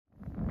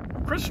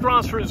Chris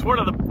Strausser is one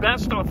of the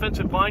best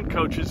offensive line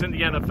coaches in the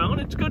NFL,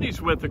 and it's good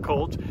he's with the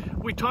Colts.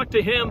 We talked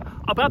to him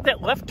about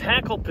that left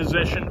tackle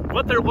position,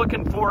 what they're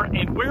looking for,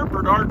 and where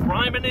Bernhard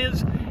Raimann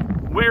is,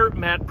 where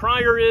Matt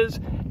Pryor is,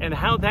 and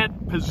how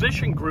that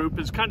position group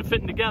is kind of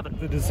fitting together.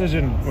 The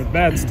decision, with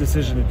Matt's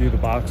decision to do the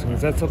boxing,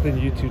 is that something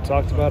you two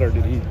talked about, or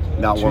did he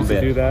choose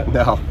to do that?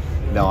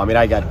 No. I mean,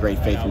 I got great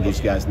faith in these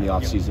guys in the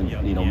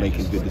offseason,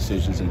 making good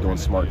decisions and doing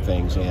smart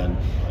things. And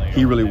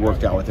he really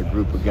worked out with a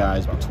group of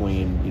guys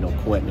between,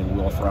 Quentin and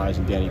Will Fries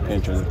and Danny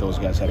Pinter, that those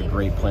guys had a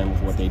great plan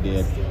with what they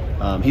did.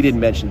 He did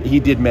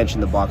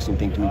mention the boxing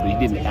thing to me, but he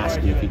didn't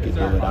ask me if he could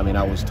do it. I mean,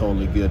 I was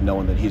totally good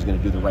knowing that he's going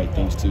to do the right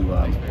things to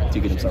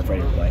get himself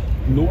ready to play.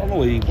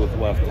 Normally with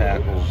left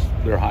tackles,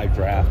 they're high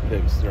draft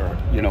picks, they're,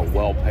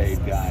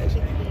 well-paid guys.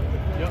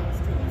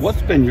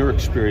 What's been your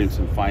experience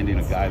in finding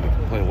a guy that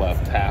can play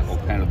left tackle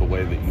kind of the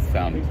way that you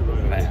found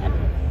Matt?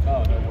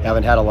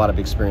 Haven't had a lot of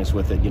experience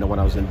with it. When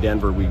I was in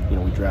Denver, we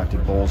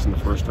drafted Bowles in the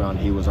first round.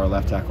 He was our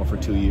left tackle for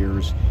 2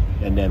 years.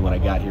 And then when I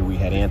got here, we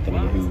had Anthony,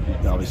 who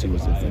obviously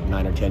was a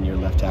 9 or 10 year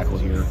left tackle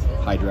here,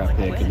 high draft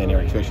pick, and then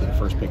Eric Fisher, the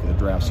first pick of the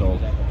draft. So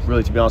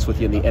really, to be honest with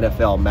you, in the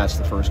NFL, Matt's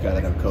the first guy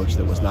that I've coached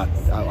that was not,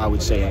 I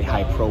would say, a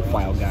high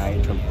profile guy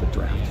in terms of the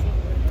draft.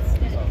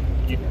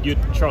 You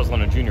had Charles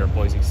Leno Jr. at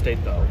Boise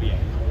State, though,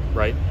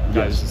 right?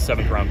 Yes. He's a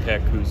 7th round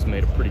pick who's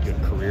made a pretty good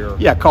career.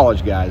 Yeah,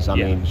 college guys. I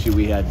mean,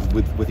 we had,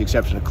 with the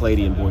exception of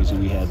Clady and Boise,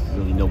 we had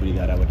really nobody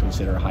that I would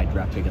consider a high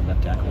draft pick at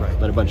left tackle. Right.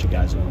 But a bunch of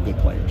guys that were good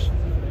players.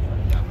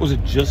 Was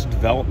it just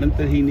development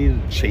that he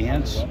needed a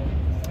chance?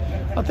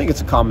 I think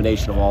it's a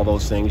combination of all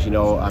those things.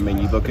 I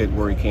mean, you look at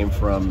where he came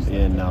from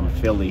in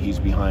Philly. He's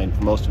behind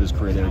for most of his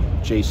career there.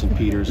 Jason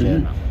Peters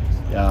and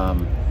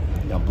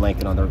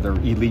blanking on their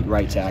elite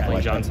right tackle.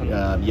 Lane Johnson.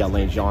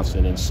 Lane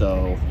Johnson. And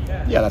so,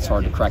 that's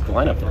hard to crack the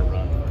lineup there.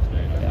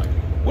 Yeah.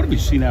 What have you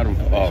seen out of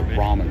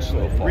Raimann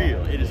so far?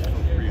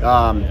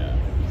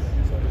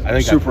 I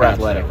think super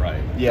athletic.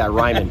 Right. Yeah,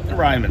 Raimann.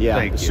 Raimann, yeah,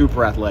 thank you.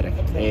 Super athletic,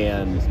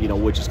 and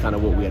which is kind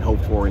of what we had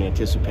hoped for and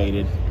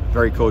anticipated.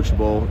 Very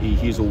coachable.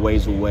 He's a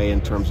ways away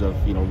in terms of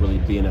really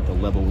being at the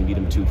level we need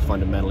him to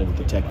fundamentally with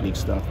the technique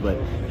stuff, but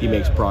he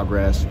makes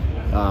progress.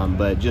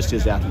 But just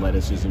his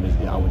athleticism,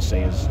 I would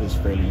say, is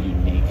fairly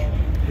unique.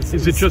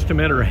 Is it just a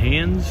matter of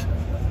hands?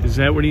 Is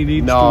that what he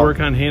needs to work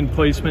on, hand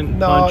placement,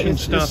 punch and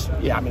stuff?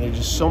 I mean, there's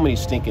just so many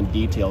stinking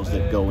details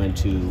that go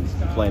into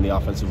playing the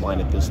offensive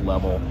line at this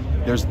level.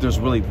 There's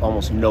really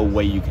almost no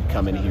way you could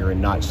come in here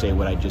and not say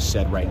what I just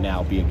said right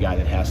now, be a guy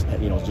that has,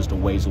 just a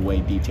ways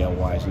away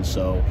detail-wise. And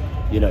so,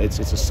 it's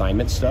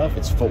assignment stuff,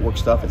 it's footwork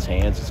stuff, it's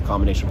hands, it's a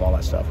combination of all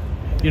that stuff.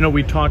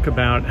 We talk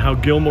about how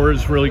Gilmore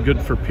is really good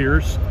for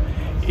Pierce.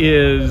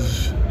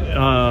 Is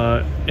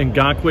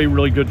Ngakoue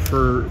really good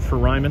for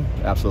Raimann?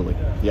 Absolutely,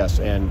 yes,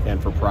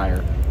 and for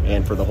Pryor,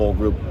 and for the whole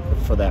group,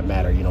 for that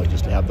matter.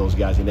 Just to have those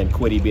guys, and then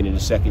Quiddy being in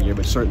his second year,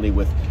 but certainly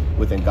with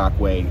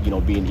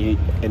Ngakoue, being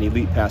an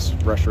elite pass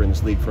rusher in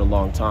this league for a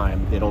long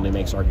time, it only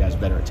makes our guys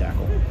better at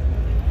tackle.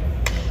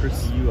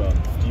 Chris, do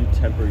you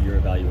temper your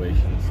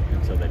evaluations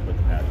until they put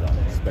the pads on,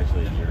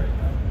 especially in your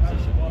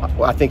position?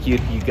 Well, I think you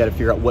got to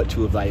figure out what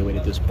to evaluate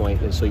at this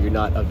point, and so you're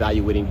not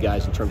evaluating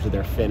guys in terms of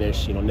their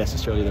finish,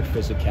 necessarily their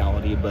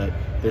physicality, but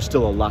there's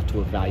still a lot to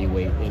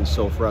evaluate. And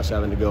so for us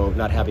having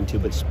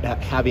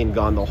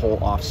gone the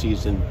whole off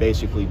season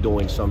basically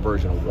doing some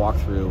version of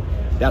walkthrough,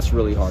 that's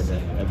really hard to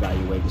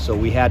evaluate. And so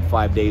we had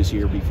 5 days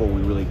here before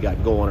we really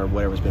got going, or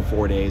whatever, it's been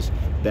 4 days.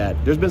 That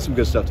there's been some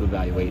good stuff to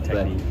evaluate.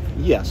 Technique.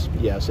 But yes,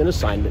 and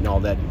assignment and all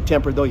that.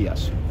 Tempered though,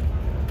 yes.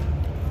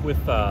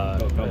 With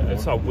I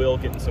saw Will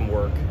getting some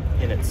work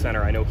in at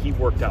center. I know he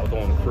worked out with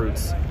Olin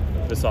Kreutz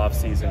this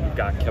offseason. You've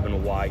got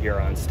Kevin Y here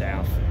on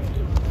staff.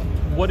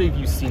 What have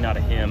you seen out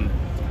of him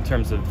in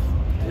terms of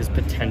his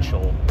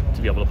potential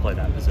to be able to play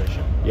that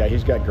position? Yeah,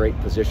 he's got great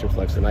position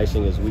flex. The nice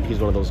thing is he's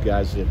one of those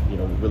guys that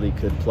really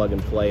could plug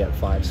and play at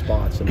 5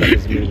 spots, and that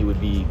doesn't mean he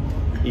would be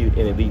an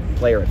elite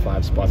player at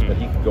 5 spots, but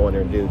he could go in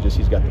there and do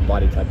he's got the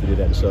body type to do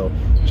that. And so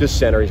just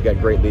center, he's got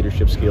great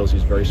leadership skills.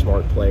 He's a very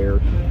smart player.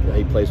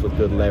 He plays with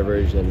good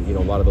leverage, and a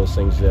lot of those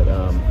things that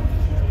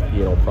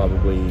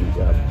probably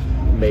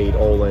made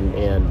Olin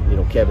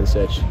and Kevin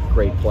such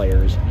great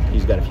players.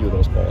 He's got a few of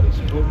those qualities.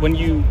 When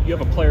you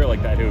have a player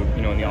like that who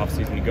in the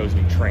offseason he goes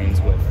and he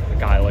trains with a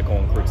guy like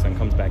Olin Kreutz, then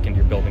comes back into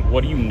your building,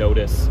 what do you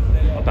notice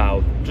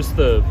about just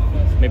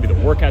maybe the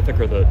work ethic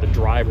or the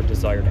drive or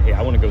desire to, hey,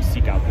 I want to go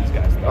seek out these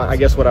guys? I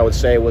guess what I would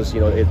say was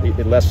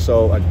it less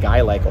so a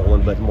guy like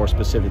Olin, but more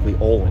specifically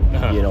Olin.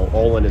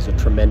 Olin is a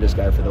tremendous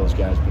guy for those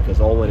guys, because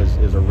Olin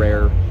is a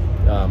rare.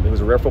 He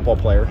was a rare football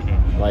player.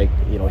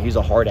 He's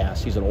a hard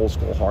ass. He's an old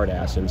school hard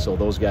ass, and so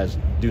those guys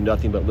do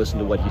nothing but listen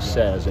to what he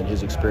says, and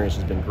his experience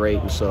has been great.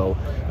 And so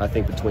I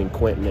think between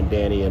Quentin and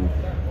Danny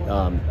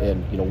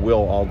and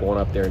Will all going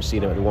up there and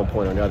seeing him at one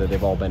point or another,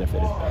 they've all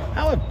benefited.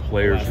 How have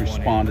players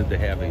responded to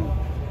having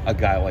a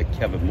guy like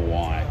Kevin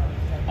Mawai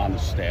on the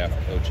staff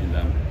coaching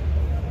them?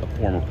 a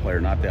former player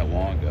not that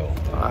long ago.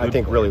 I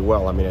think really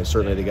well. I mean,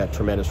 certainly they got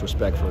tremendous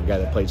respect for a guy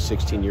that played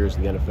 16 years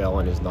in the NFL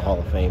and is in the Hall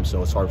of Fame,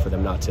 so it's hard for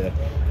them not to,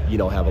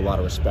 have a lot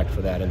of respect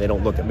for that. And they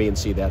don't look at me and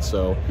see that,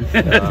 so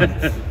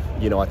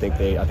I think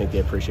they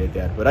appreciate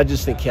that. But I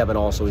just think Kevin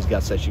also, he's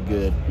got such a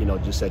good,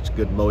 just such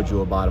good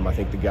mojo about him. I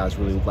think the guys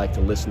really like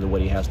to listen to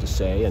what he has to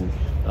say, and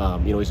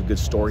he's a good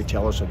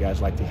storyteller, so guys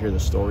like to hear the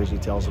stories he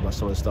tells about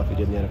some of the stuff he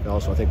did in the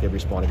NFL. So I think they've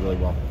responded really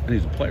well. And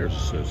he's a Players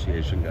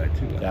Association guy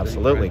too.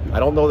 Absolutely. Think, right? I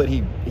don't know that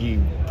he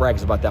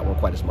brags about that one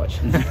quite as much.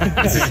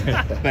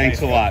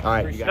 Thanks a lot.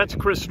 All right. That's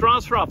Chris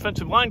Strausser,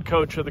 offensive line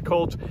coach of the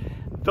Colts.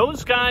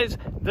 Those guys,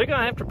 they're going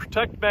to have to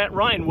protect Matt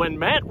Ryan. When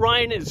Matt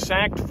Ryan is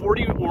sacked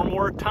 40 or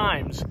more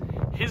times,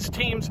 his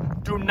teams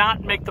do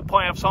not make the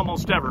playoffs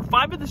almost ever.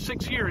 5 of the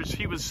 6 years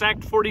he was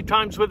sacked 40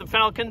 times with the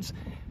Falcons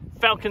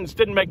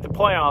didn't make the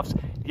playoffs.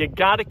 You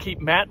got to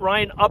keep Matt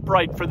Ryan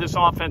upright for this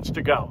offense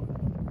to go.